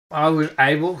I was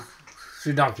able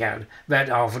to knock out about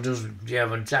half a dozen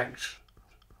German tanks.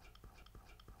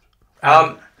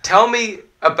 Tell me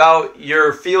about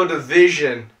your field of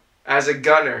vision as a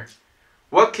gunner.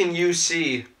 What can you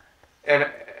see and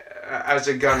as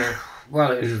a gunner?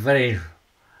 Well, it was very.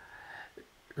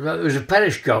 Well, it was a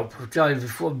periscope. I've told you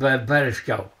before about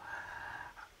periscope,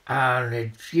 and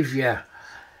it gives you.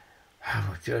 How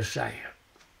much do I say?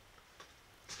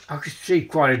 I could see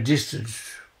quite a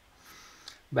distance,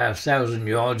 about 1,000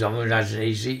 yards. I mean, that's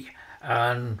easy,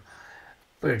 and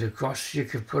put it across. You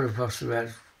could put across about.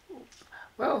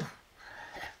 Well,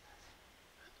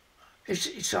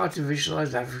 it's hard to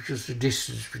visualise that because the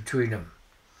distance between them.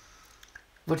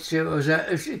 But it was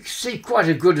you could see quite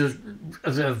a good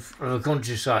of the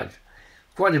countryside,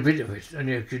 quite a bit of it, and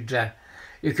you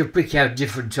could pick out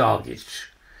different targets.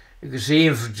 You could see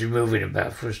infantry moving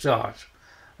about for a start,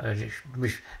 and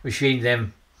machine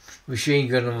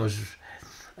gun was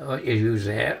what you use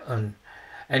there, and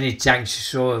any tanks you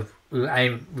saw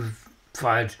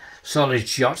fired solid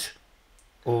shot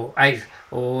or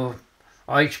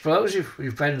high explosive,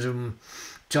 depends on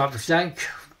type of tank.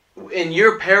 In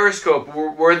your periscope,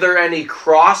 were there any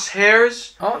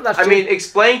crosshairs? Oh, that's I mean,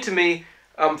 explain to me,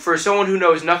 for someone who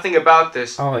knows nothing about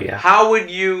this. Oh yeah. How would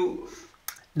you,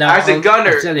 Now, as a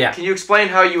gunner, I'll tell you. can you explain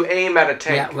how you aim at a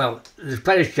tank? Yeah, well, the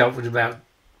periscope was about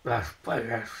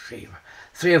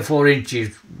 3 or 4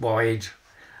 inches wide,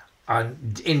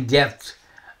 and in depth,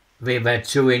 be about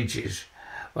 2 inches.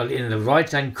 Well, in the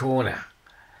right-hand corner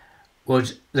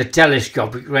was the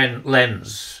telescopic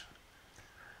lens.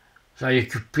 So you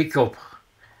could pick up,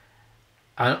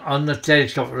 and on the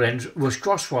telescopic lens was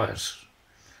crosswires,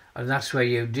 and that's where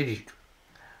you did it.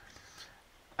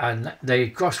 And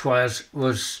the crosswires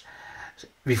was,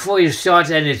 before you start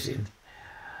anything,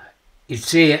 you'd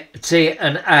see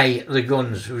and A, the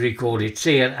guns recorded,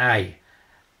 C and A,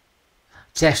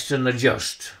 test and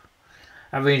adjust.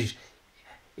 I mean,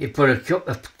 you put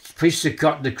a piece of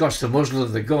cotton across the muzzle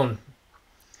of the gun,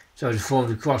 so it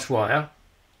formed a crosswire,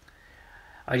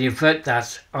 and you put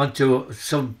that onto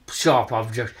some sharp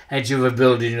object, edge of a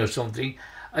building or something,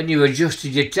 and you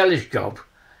adjusted your telescope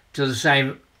to the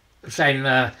same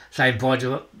point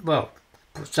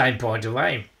of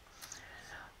aim,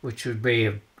 which would be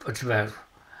about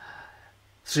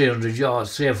 300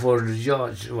 yards, 300 or 400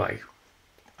 yards away.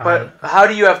 But how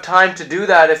do you have time to do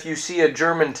that if you see a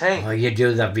German tank? Well, you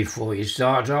do that before you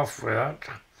start off, right?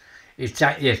 You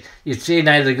see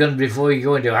now the gun before you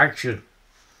go into action.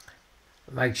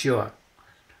 Make sure.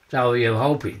 So you're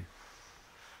hoping.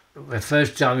 The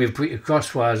first time you put your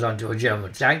crossfires onto a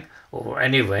German tank or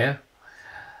anywhere,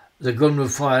 the gun will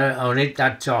fire on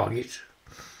that target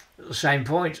at the same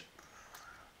point.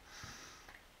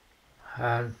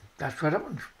 And that's what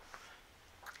happened.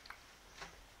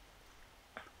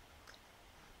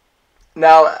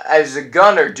 Now, as a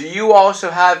gunner, do you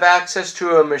also have access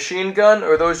to a machine gun,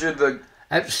 or those are the...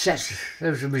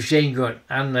 There was a machine gun,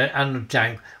 and the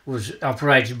tank was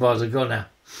operated by the gunner.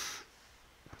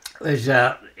 We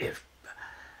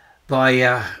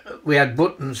had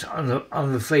buttons on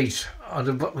the feet, on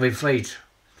the bottom of my feet,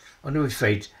 under my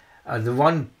feet, and the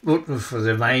one button was for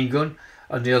the main gun,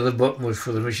 and the other button was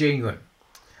for the machine gun.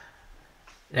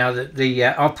 Now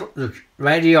the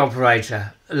radio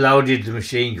operator loaded the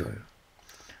machine gun.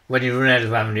 When he ran out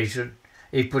of ammunition,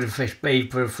 he put a fresh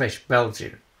belt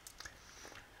in.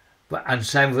 And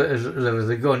same with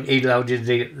the gun, he loaded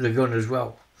the gun as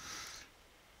well.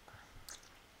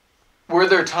 Were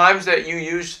there times that you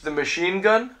used the machine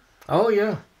gun? Oh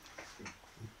yeah.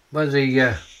 Well,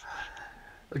 the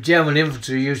German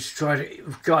infantry used to try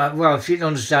to, well, if you didn't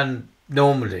understand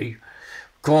normally,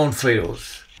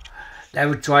 cornfields, they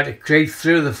would try to creep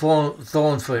through the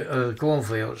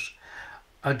cornfields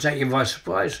and take you by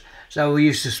surprise. So we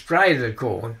used to spray the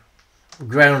corn,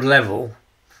 ground level,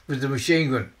 with the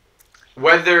machine gun.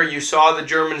 Whether you saw the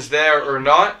Germans there or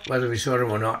not? Whether we saw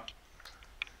them or not.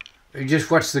 We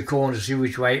just watched the corn to see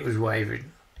which way it was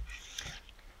waving.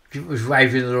 If it was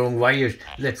waving the wrong way, you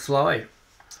let fly.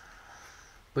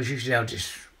 But you should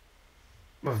notice,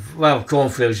 well,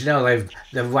 cornfields, you know,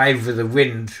 they wave with the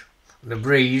wind, the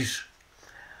breeze.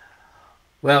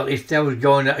 Well, if they were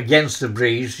going against the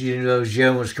breeze, you know, those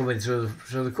Germans coming through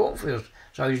the cornfields.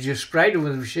 So you just sprayed them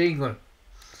with a machine gun.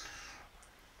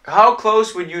 How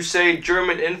close would you say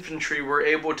German infantry were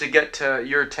able to get to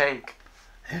your tank?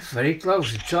 Yeah, very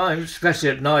close at times, especially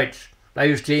at night. They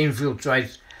used to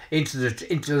infiltrate into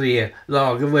the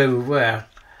laager where we were,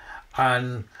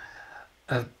 and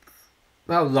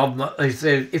well, if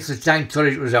the tank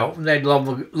turret was open, they'd lob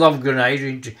a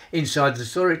grenade inside the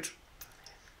turret.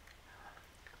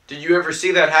 Did you ever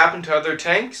see that happen to other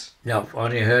tanks? No, I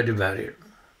only heard about it.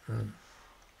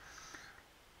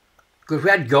 Because we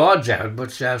had guards out,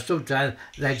 but sometimes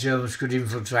the Germans could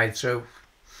infiltrate through.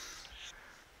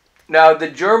 Now, the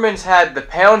Germans had the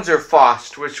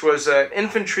Panzerfaust, which was an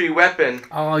infantry weapon.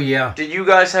 Oh, yeah. Did you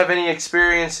guys have any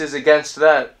experiences against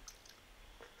that?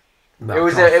 Well,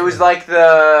 It was like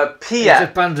the Piat.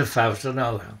 It's a Panzerfaust, I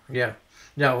know that. Yeah.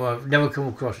 No, I've never come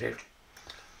across it.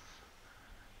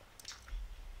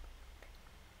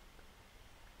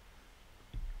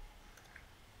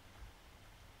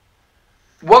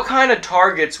 What kind of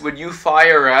targets would you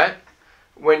fire at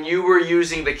when you were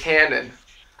using the cannon?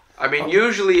 I mean,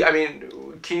 usually,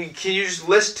 can you just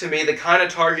list to me the kind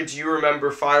of targets you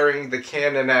remember firing the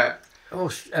cannon at? Oh,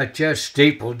 just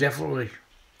steeple, definitely.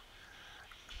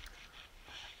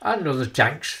 And other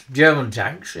tanks, German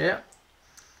tanks, yeah.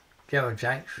 German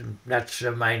tanks, and that's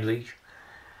mainly.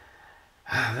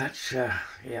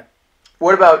 Yeah.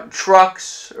 What about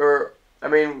trucks? Or,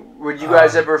 would you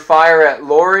guys ever fire at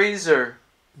lorries or?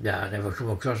 No, I never come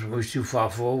across them. It was too far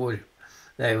forward.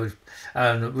 They would,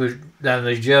 then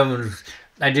the Germans,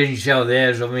 they didn't show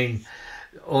theirs. I mean,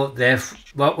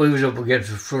 what we was up against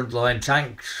was frontline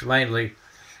tanks mainly,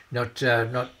 not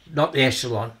the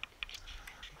echelon.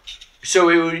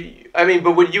 So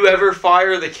but would you ever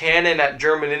fire the cannon at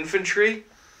German infantry,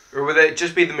 or would it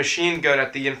just be the machine gun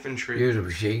at the infantry? Use a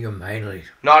machine gun mainly.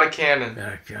 Not a cannon.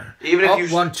 Not a cannon. Even if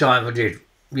you. One time I did.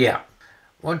 Yeah.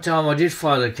 One time I did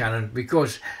fire the cannon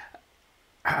because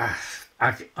I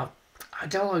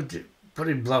don't like to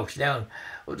putting blokes down,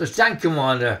 but the tank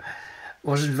commander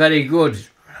wasn't very good,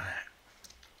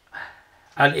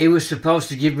 and he was supposed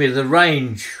to give me the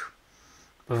range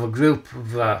of a group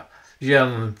of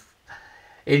German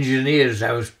engineers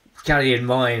that was carrying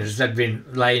mines. They'd been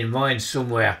laying mines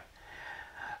somewhere,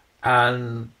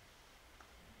 and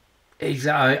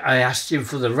I asked him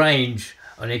for the range,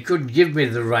 and he couldn't give me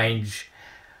the range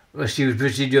because he was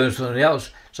busy doing something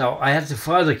else. So I had to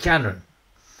fire the cannon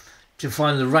to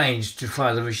find the range to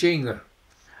fire the machine gun.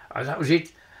 And that was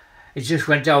it. It just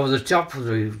went over the top of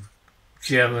the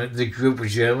group of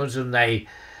Germans, and they,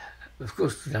 of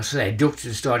course, they ducked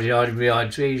and started hiding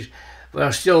behind trees. But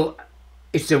I still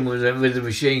hit them with the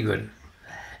machine gun.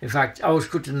 In fact, I was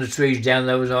cutting the trees down,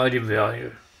 they was hiding behind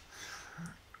it.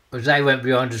 As they went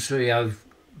behind the tree, I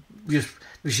just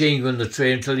machine gunned the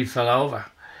tree until he fell over.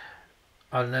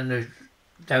 And then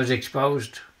they was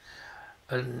exposed.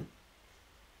 And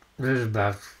there was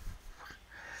about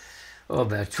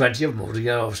 20 of them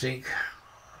altogether, I think.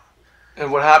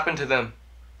 And what happened to them?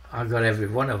 I got every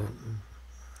one of them.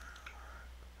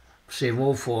 See them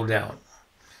all fall down.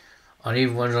 And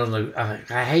even ones on the...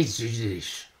 I hate to do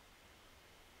this.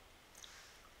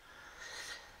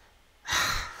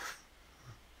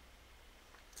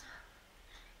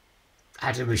 I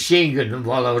had a machine gun them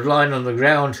while I was lying on the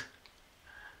ground.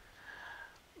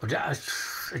 But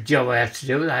that's a job I had to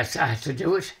do. I had to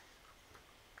do it.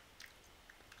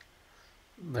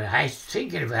 But I hate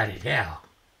thinking about it now.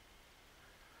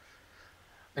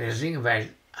 When I think about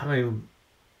it,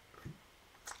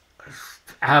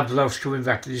 our blokes coming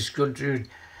back to this country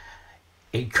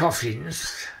in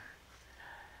coffins.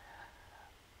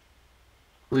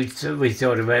 We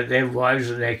thought about their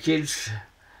wives and their kids.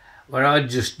 But I'd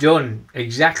just done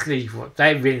exactly what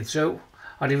they've been through,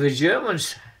 and it was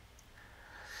Germans.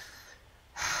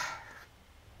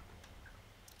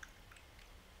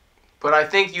 But I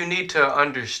think you need to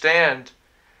understand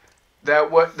that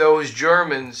what those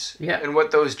Germans and what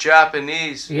those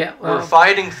Japanese were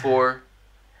fighting for,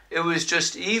 it was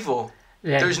just evil.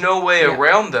 Yeah, there's no way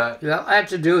around that. Well, I had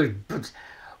to do it, but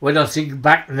when I think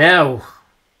back now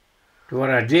to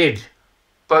what I did.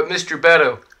 But Mr.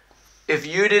 Beddow, if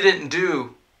you didn't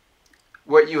do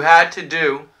what you had to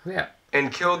do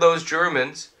and kill those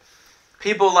Germans,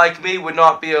 people like me would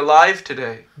not be alive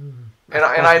today. And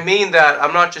I mean that.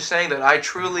 I'm not just saying that. I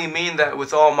truly mean that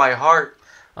with all my heart.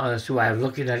 Oh, that's the way I'm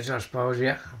looking at it, I suppose,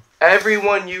 yeah.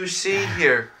 Everyone you see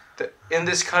here in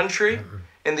this country,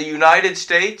 in the United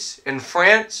States, in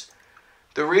France,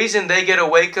 the reason they get to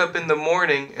wake up in the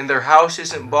morning and their house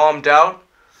isn't bombed out,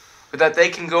 but that they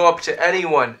can go up to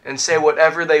anyone and say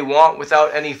whatever they want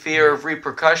without any fear of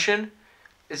repercussion,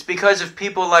 is because of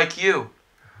people like you.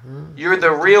 You're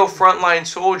the real frontline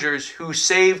soldiers who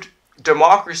saved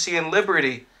democracy and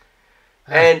liberty.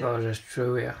 I suppose that's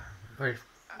true, yeah. Right.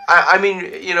 I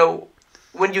mean, you know,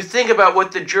 when you think about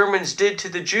what the Germans did to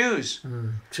the Jews,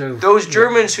 true. Those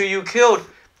Germans who you killed,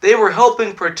 they were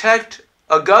helping protect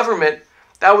a government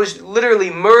that was literally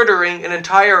murdering an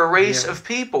entire race of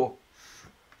people.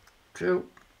 True.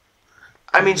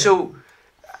 I mean, so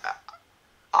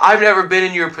I've never been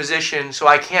in your position, so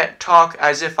I can't talk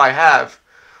as if I have.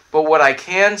 But what I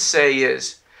can say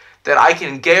is that I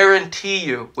can guarantee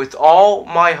you with all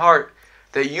my heart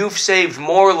that you've saved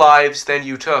more lives than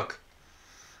you took.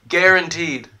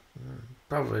 Guaranteed.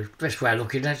 Probably best way of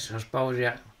looking at it, I suppose,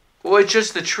 yeah. Well, it's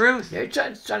just the truth. Yeah,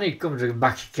 it's only comes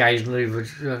back occasionally, but,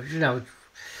 you know,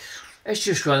 it's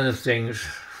just one of the things.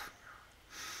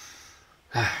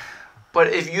 But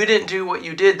if you didn't do what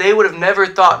you did, they would have never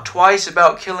thought twice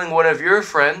about killing one of your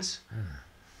friends.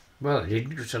 Well, he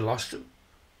didn't, because I lost him.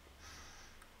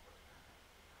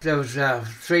 There was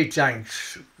 3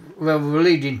 tanks. Well, we were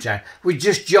leading tank. We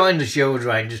just joined the Shield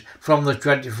Rangers from the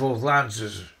 24th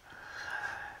Lancers.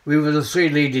 We were the 3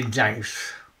 leading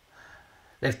tanks.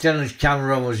 Lieutenant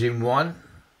Cameron was in one.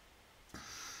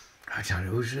 I don't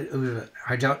know who's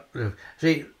I don't know.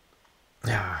 See,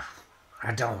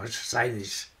 I don't want to say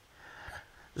this.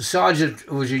 The sergeant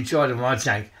who was in charge of my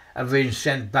tank had been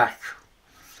sent back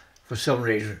for some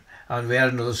reason, and we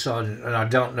had another sergeant, and I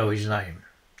don't know his name.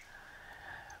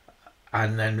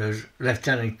 And then there was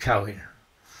Lieutenant Cohen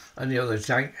and the other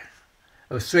tank.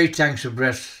 There were 3 tanks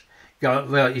abreast.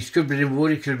 Well, it could have been in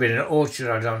wood, it could have been in an orchard,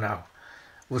 I don't know.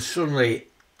 Well, suddenly,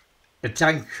 the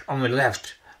tank on my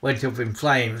left went up in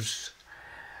flames.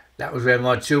 That was where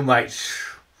my 2 mates,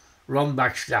 Ron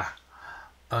Baxter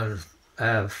and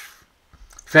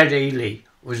Fred Ely,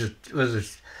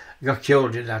 got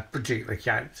killed in that particular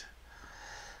count.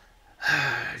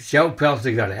 Joe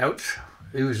Pelter got out.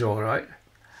 He was all right.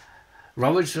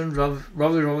 Robbie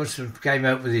Robertson came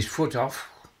out with his foot off,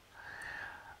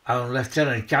 and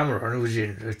Lieutenant Cameron, who was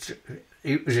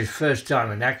it was his first time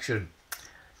in action,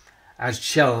 had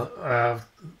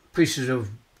pieces of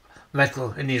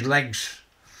metal in his legs,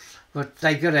 but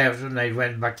they got out and they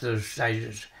went back to the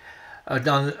stations. And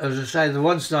as I say, the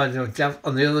one side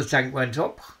on the other tank went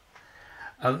up,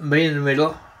 and me in the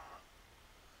middle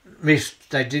missed.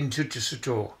 They didn't touch us at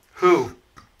all. Who?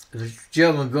 The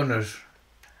German gunners.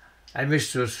 They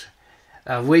missed us.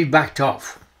 We backed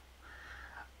off,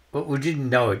 but we didn't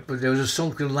know it. But there was a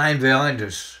sunken lane behind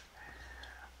us,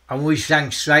 and we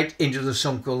sank straight into the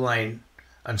sunken lane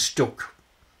and stuck.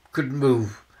 Couldn't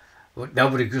move, but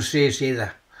nobody could see us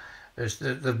either.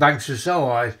 The banks were so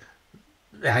high,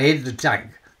 they hid the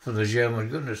tank from the German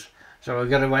gunners, so I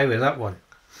got away with that one.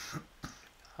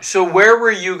 So where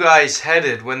were you guys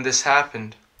headed when this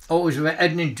happened? Oh, we were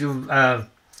heading into,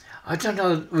 I don't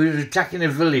know, we were attacking a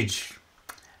village,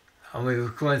 and we were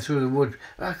coming through the wood.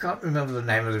 I can't remember the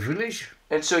name of the village.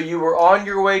 And so you were on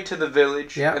your way to the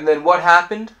village, yeah. And then what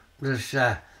happened?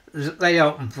 They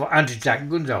opened for anti-tank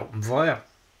guns, opened fire.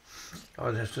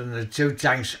 And the 2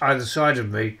 tanks either side of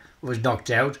me was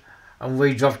knocked out, and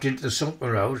we dropped into the sunken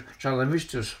road, so they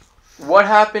missed us. What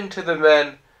happened to the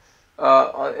men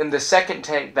in the second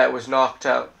tank that was knocked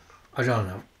out? I don't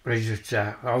know.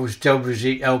 I was too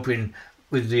busy helping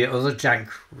with the other tank,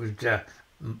 where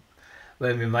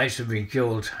my mates had been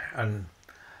killed, and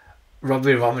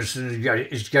Robbie Robinson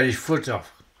has got his foot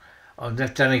off. And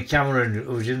Lieutenant Cameron,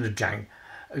 who was in the tank,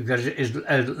 got his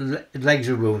legs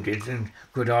were wounded and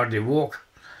could hardly walk.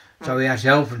 So we had to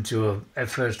help him to a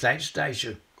first aid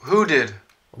station. Who did?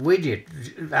 We did,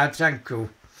 our tank crew.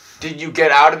 Did you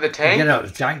get out of the tank? Get out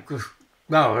of the tank.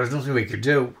 Well, there's nothing we could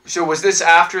do. So was this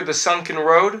after the sunken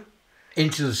road?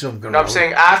 Into the sunken road. No, I'm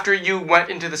saying after you went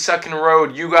into the sunken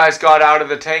road, you guys got out of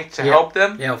the tank to help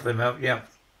them? Help them out, yeah.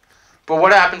 But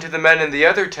what happened to the men in the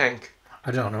other tank?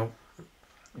 I don't know.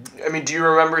 I mean, do you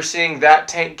remember seeing that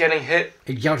tank getting hit?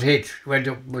 It got hit, went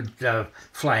up with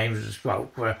flames and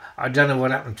smoke. I don't know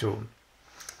what happened to him.